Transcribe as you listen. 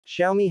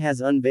Xiaomi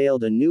has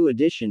unveiled a new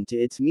addition to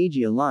its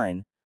Mijia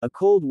line, a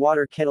cold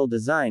water kettle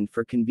designed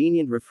for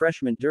convenient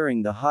refreshment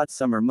during the hot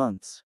summer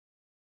months.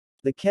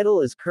 The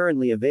kettle is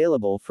currently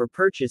available for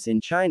purchase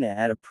in China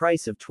at a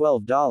price of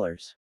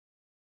 $12.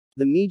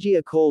 The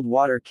Mijia Cold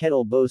Water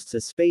Kettle boasts a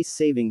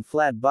space-saving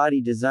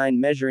flat-body design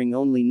measuring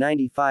only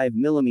 95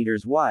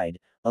 mm wide,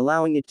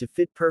 allowing it to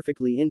fit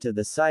perfectly into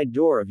the side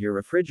door of your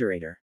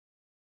refrigerator.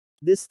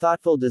 This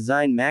thoughtful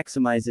design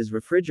maximizes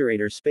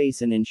refrigerator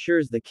space and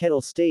ensures the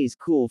kettle stays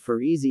cool for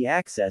easy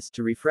access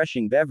to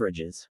refreshing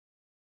beverages.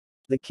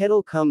 The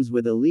kettle comes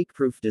with a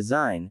leak-proof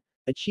design,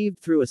 achieved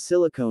through a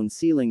silicone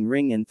sealing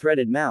ring and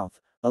threaded mouth,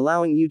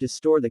 allowing you to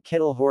store the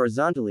kettle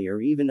horizontally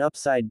or even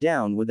upside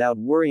down without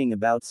worrying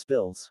about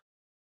spills.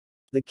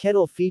 The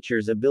kettle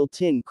features a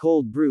built-in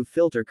cold brew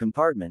filter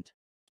compartment.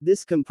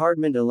 This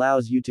compartment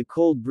allows you to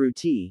cold brew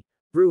tea,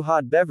 brew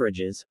hot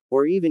beverages,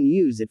 or even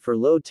use it for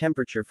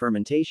low-temperature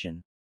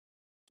fermentation.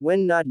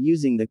 When not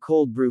using the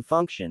cold brew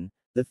function,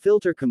 the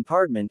filter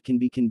compartment can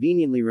be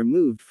conveniently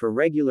removed for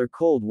regular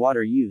cold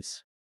water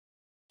use.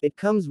 It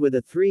comes with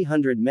a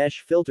 300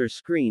 mesh filter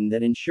screen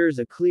that ensures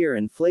a clear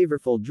and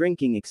flavorful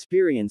drinking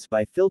experience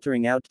by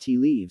filtering out tea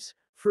leaves,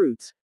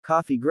 fruits,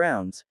 coffee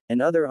grounds,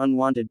 and other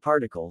unwanted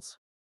particles.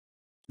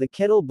 The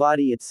kettle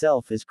body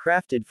itself is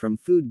crafted from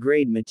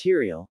food-grade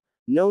material,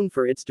 known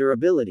for its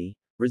durability,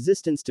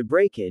 resistance to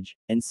breakage,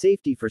 and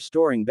safety for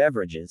storing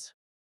beverages.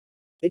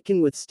 It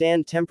can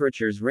withstand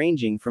temperatures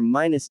ranging from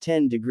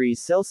 -10 degrees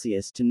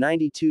Celsius to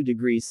 92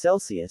 degrees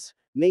Celsius,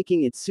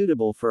 making it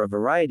suitable for a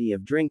variety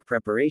of drink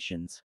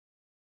preparations.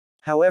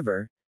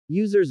 However,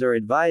 users are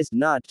advised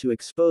not to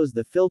expose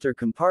the filter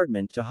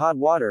compartment to hot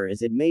water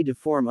as it may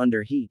deform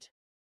under heat.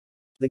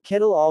 The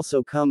kettle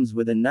also comes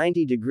with a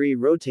 90-degree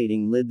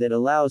rotating lid that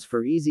allows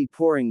for easy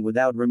pouring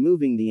without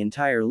removing the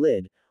entire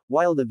lid,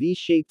 while the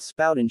V-shaped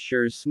spout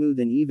ensures smooth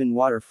and even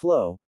water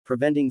flow,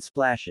 preventing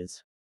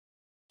splashes.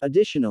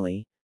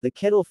 Additionally, the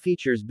kettle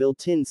features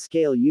built-in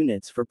scale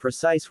units for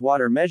precise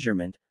water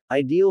measurement,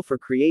 ideal for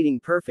creating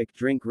perfect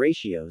drink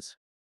ratios.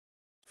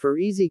 For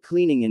easy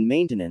cleaning and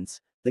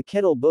maintenance, the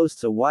kettle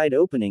boasts a wide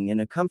opening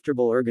and a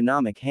comfortable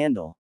ergonomic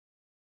handle.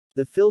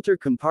 The filter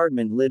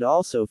compartment lid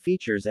also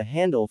features a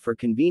handle for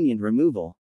convenient removal.